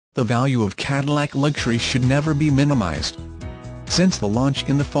The value of Cadillac luxury should never be minimized. Since the launch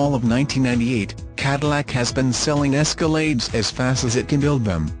in the fall of 1998, Cadillac has been selling Escalades as fast as it can build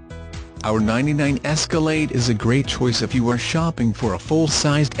them. Our '99 Escalade is a great choice if you are shopping for a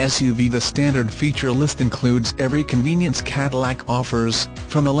full-sized SUV. The standard feature list includes every convenience Cadillac offers,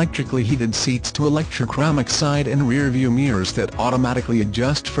 from electrically heated seats to electrochromic side and rear-view mirrors that automatically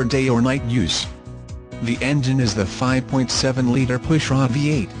adjust for day or night use. The engine is the 5.7-liter pushrod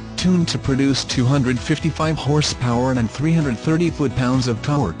V8, tuned to produce 255 horsepower and 330 foot-pounds of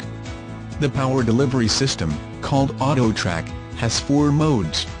torque. The power delivery system, called AutoTrac, has 4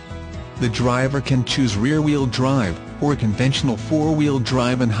 modes. The driver can choose rear-wheel drive, or conventional 4-wheel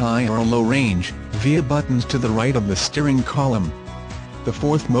drive in high or low range, via buttons to the right of the steering column. The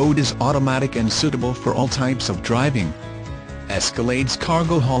 4th mode is automatic and suitable for all types of driving. Escalade's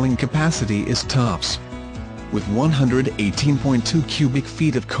cargo hauling capacity is tops. With 118.2 cubic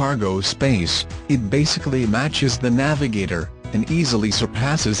feet of cargo space, it basically matches the Navigator, and easily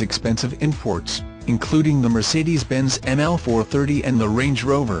surpasses expensive imports, including the Mercedes-Benz ML430 and the Range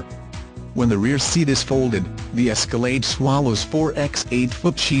Rover. When the rear seat is folded, the Escalade swallows 4 x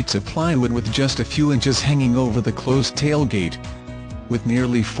 8-foot sheets of plywood with just a few inches hanging over the closed tailgate. With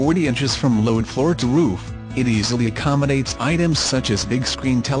nearly 40 inches from load floor to roof, it easily accommodates items such as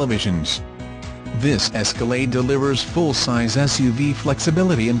big-screen televisions. This Escalade delivers full-size SUV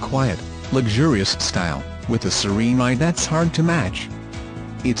flexibility and quiet, luxurious style, with a serene ride that's hard to match.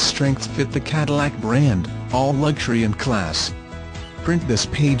 Its strengths fit the Cadillac brand, all luxury and class. Print this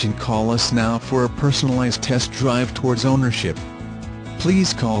page and call us now for a personalized test drive towards ownership.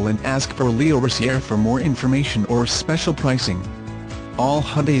 Please call and ask for Leo Rosiere for more information or special pricing. All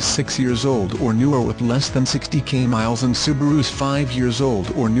Hyundais 6 years old or newer with less than 60k miles and Subarus 5 years old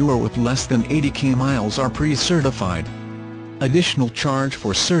or newer with less than 80k miles are pre-certified. Additional charge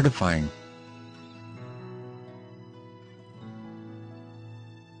for certifying.